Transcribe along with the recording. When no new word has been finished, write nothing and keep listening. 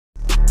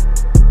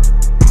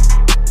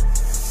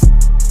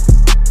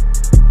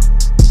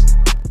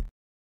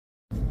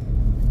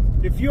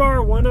you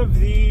are one of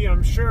the,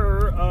 I'm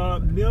sure,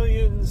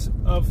 millions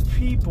of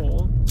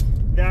people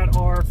that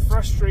are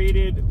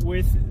frustrated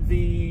with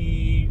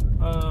the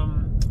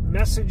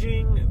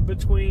messaging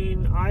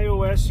between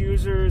iOS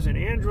users and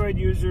Android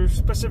users,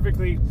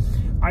 specifically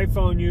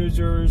iPhone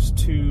users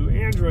to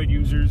Android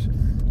users,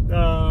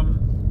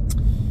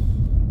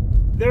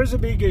 there's a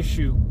big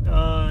issue.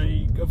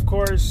 Of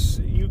course,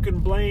 you can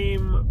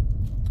blame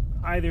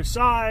either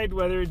side,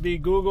 whether it be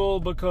Google,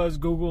 because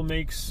Google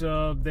makes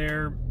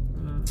their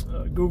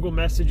Google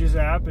Messages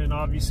app, and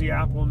obviously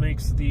Apple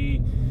makes the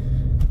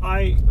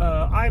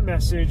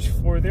iMessage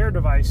for their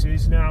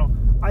devices. Now,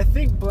 I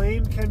think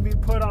blame can be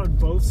put on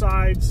both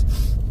sides,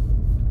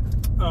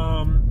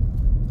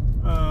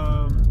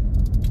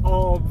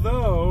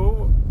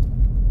 although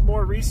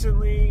more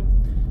recently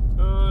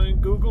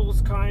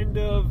Google's kind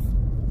of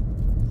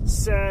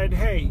said,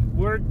 hey,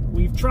 we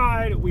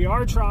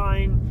are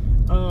trying.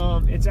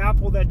 It's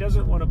Apple that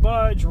doesn't want to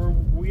budge, or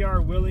we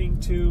are willing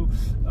to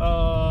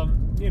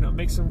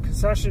make some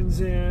concessions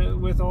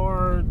with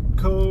our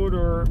code,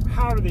 or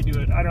how do they do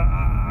it?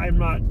 I'm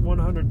not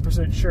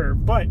 100% sure,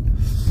 but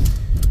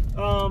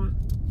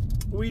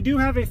we do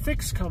have a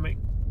fix coming.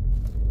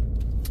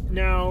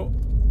 Now,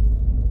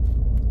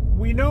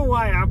 we know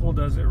why Apple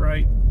does it,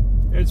 right?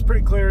 It's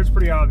pretty clear, it's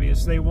pretty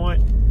obvious. They do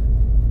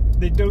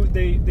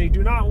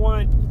not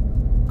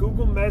want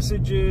Google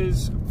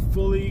Messages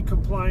fully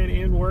compliant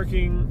and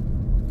working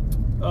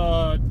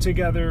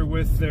together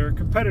with their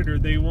competitor.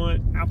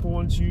 Apple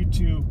wants you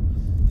to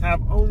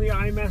have only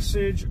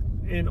iMessage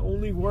and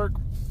only work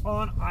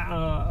on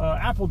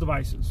Apple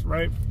devices,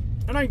 right?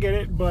 And I get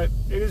it, but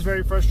it is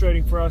very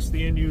frustrating for us,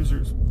 the end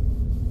users,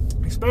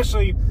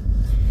 especially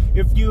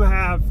if you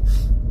have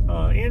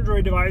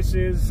Android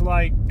devices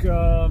like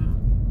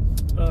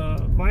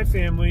my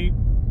family,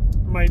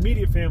 my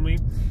immediate family,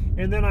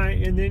 and then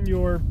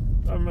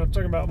I'm not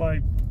talking about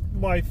my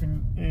wife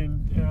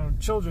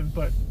and children,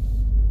 but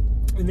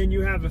and then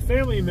you have a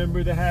family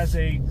member that has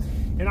an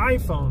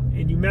iPhone,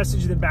 and you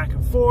message them back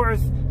and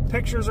forth.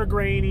 Pictures are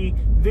grainy,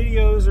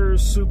 videos are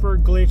super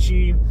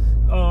glitchy.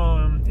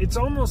 It's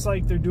almost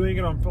like they're doing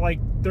it on, like,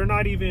 they're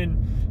not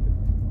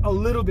even a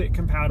little bit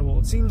compatible.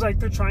 It seems like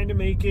they're trying to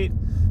make it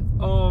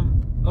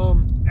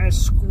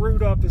as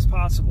screwed up as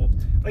possible.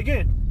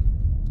 Again,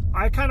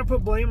 I kind of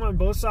put blame on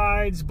both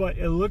sides, but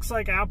it looks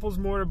like Apple's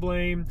more to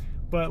blame.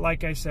 But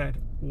like I said,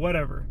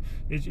 whatever.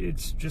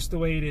 It's just the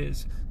way it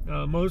is.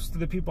 Most of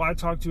the people I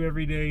talk to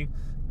every day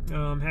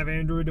have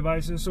Android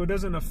devices, so it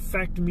doesn't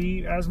affect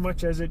me as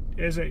much as it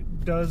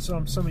does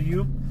some of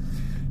you.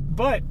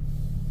 But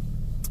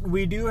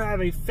we do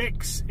have a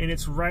fix, and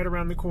it's right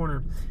around the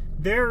corner.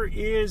 There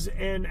is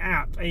an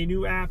app, a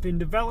new app in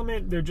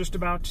development. They're just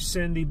about to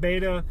send the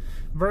beta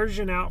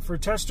version out for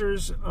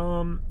testers,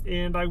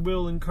 and I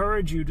will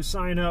encourage you to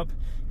sign up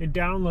and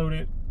download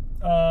it,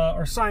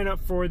 or sign up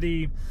for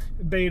the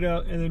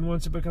beta, and then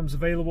once it becomes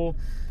available,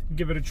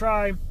 give it a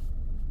try.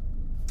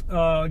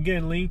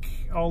 Again,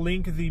 I'll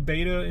link the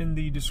beta in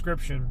the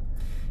description,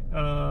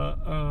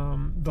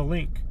 the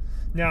link.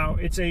 Now,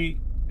 it's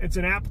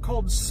an app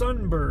called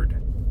Sunbird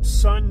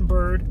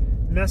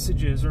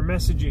Messages, or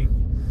messaging.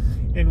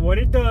 And what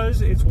it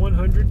does, it's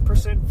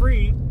 100%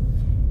 free.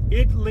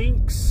 It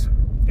links,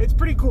 it's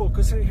pretty cool,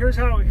 because here's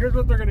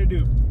what they're going to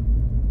do.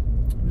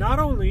 Not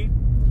only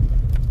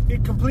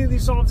it completely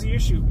solves the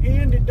issue,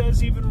 and it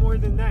does even more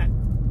than that.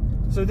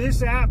 So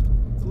this app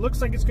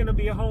looks like it's going to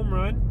be a home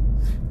run,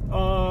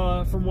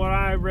 from what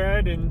I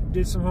read and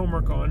did some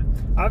homework on.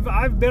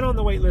 I've been on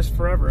the wait list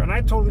forever, and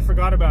I totally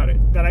forgot about it,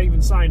 that I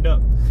even signed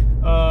up.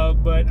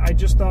 But I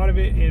just thought of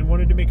it and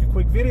wanted to make a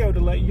quick video to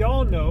let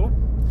y'all know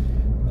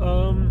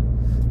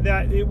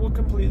that it will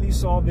completely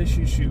solve this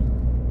issue.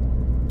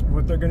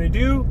 What they're going to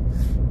do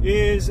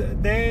is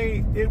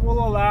it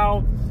will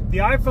allow the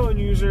iPhone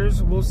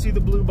users will see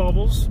the blue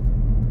bubbles,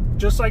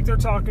 just like they're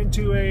talking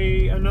to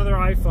another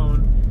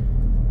iPhone,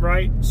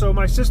 right? So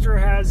my sister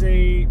has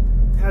an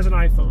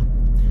iPhone.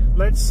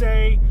 Let's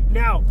say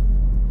now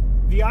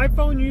the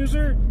iPhone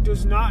user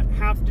does not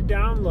have to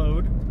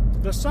download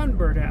the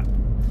Sunbird app.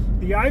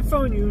 The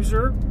iPhone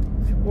user,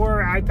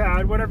 or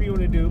iPad, whatever you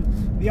want to do,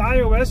 the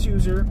iOS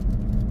user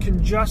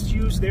can just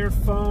use their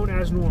phone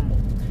as normal.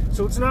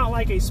 So it's not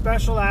like a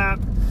special app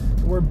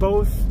where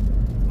both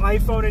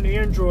iPhone and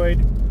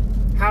Android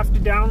have to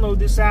download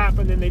this app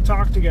and then they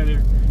talk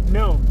together.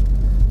 No,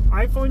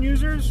 iPhone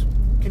users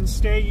can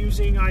stay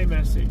using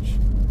iMessage.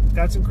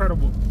 That's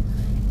incredible.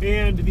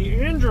 And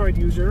the Android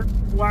user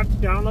will have to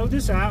download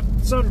this app,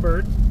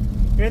 Sunbird,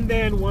 and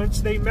then once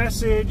they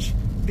message,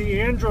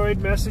 the Android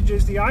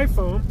messages the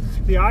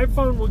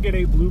iPhone will get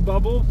a blue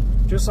bubble,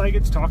 just like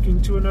it's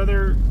talking to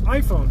another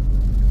iPhone.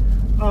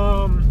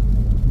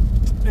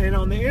 And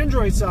on the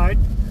Android side,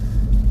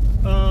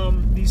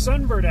 the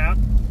Sunbird app,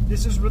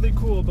 this is really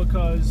cool,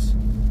 because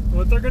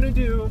what they're going to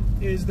do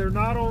is they're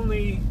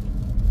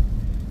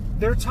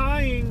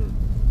tying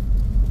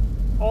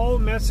all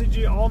message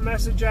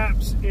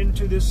apps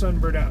into this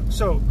Sunbird app.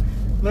 So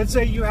let's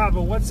say you have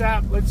a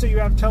WhatsApp, let's say you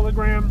have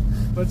Telegram,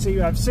 let's say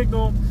you have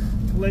Signal,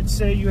 let's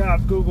say you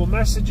have Google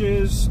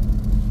Messages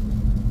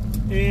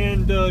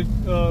and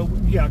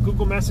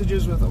Google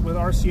Messages with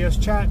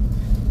RCS chat.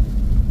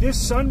 This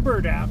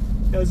Sunbird app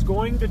is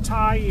going to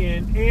tie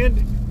in,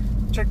 and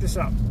check this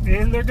out,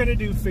 and they're going to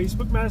do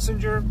Facebook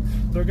Messenger.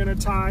 They're going to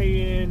tie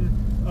in,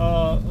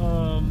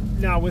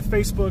 now with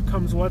Facebook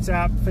comes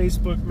WhatsApp,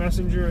 Facebook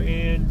Messenger,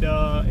 and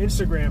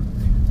Instagram.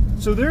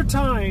 So they're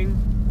tying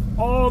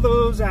all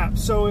those apps.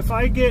 So if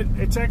I get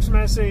a text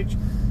message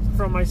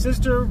from my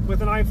sister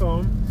with an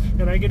iPhone,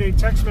 and I get a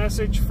text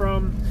message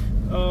from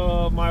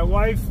my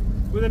wife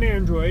with an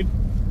Android,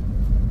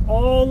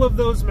 all of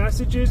those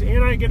messages,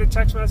 and I get a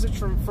text message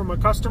from a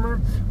customer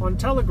on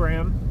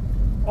Telegram,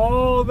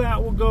 all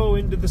that will go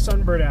into the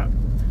Sunbird app.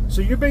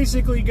 So you're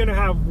basically going to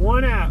have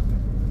one app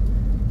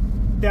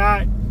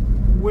that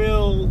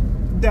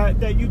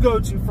you go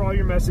to for all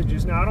your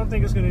messages. Now, I don't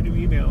think it's going to do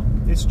email.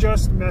 It's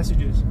just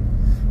messages,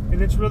 and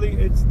this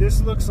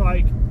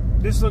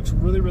looks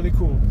really, really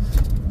cool.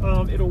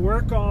 It'll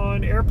work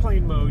on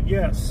airplane mode,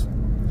 yes.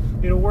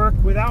 It'll work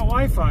without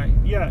Wi-Fi,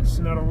 yes,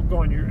 and it'll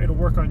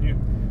work on you.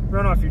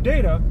 Run off your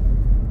data.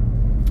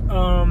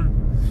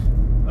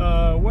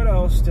 What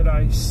else did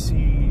I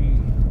see?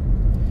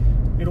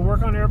 It'll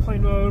work on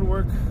airplane mode,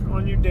 work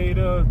on your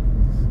data.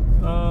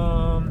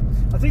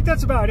 I think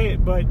that's about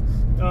it, but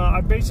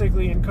I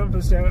basically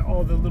encompassed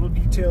all the little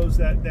details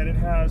that it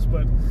has.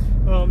 But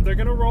they're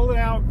going to roll it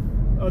out,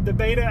 the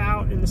beta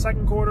out in the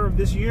second quarter of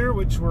this year,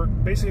 which we're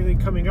basically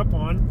coming up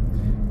on.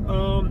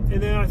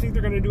 And then I think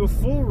they're going to do a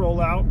full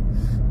rollout,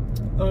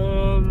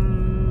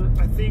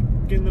 I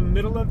think in the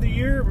middle of the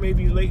year,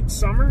 maybe late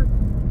summer.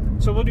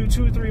 So we'll do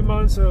 2 or 3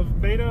 months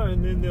of beta,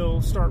 and then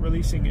they'll start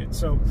releasing it.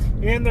 So,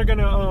 and they're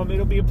gonna,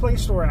 it'll be a Play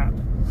Store app.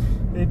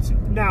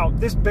 Now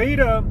this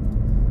beta,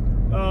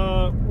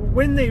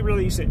 when they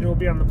release it, it'll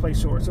be on the Play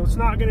Store. So it's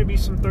not gonna be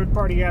some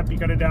third-party app you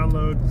gotta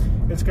download.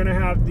 It's gonna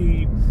have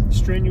the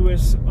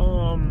strenuous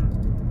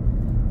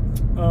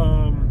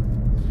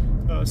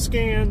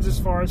scans as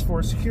far as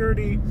for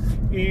security,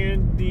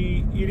 and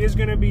it is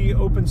gonna be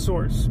open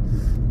source,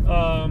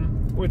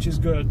 which is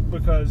good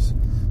because,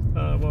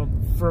 well,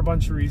 for a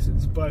bunch of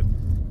reasons, but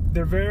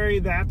the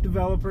app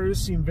developers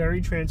seem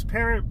very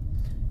transparent,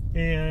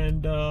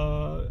 and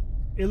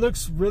it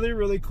looks really,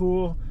 really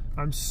cool.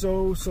 I'm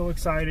so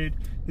excited.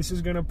 This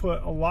is going to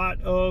put a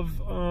lot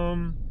of,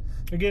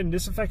 again,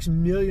 this affects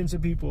millions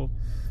of people,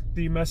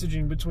 the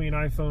messaging between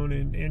iPhone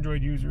and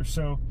Android users.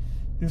 So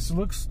this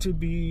looks to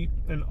be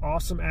an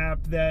awesome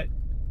app that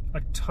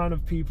a ton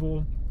of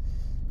people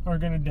are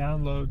going to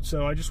download.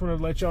 So I just want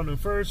to let y'all know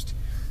first,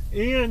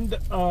 and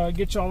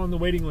get y'all on the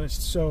waiting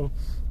list. So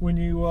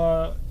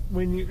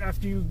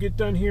after you get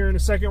done here in a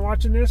second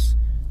watching this,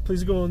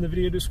 please go in the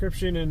video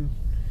description and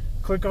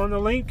click on the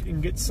link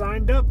and get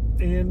signed up,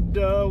 and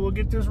we'll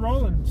get this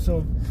rolling.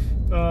 So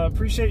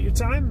appreciate your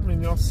time,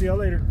 and I'll see y'all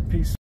later. Peace.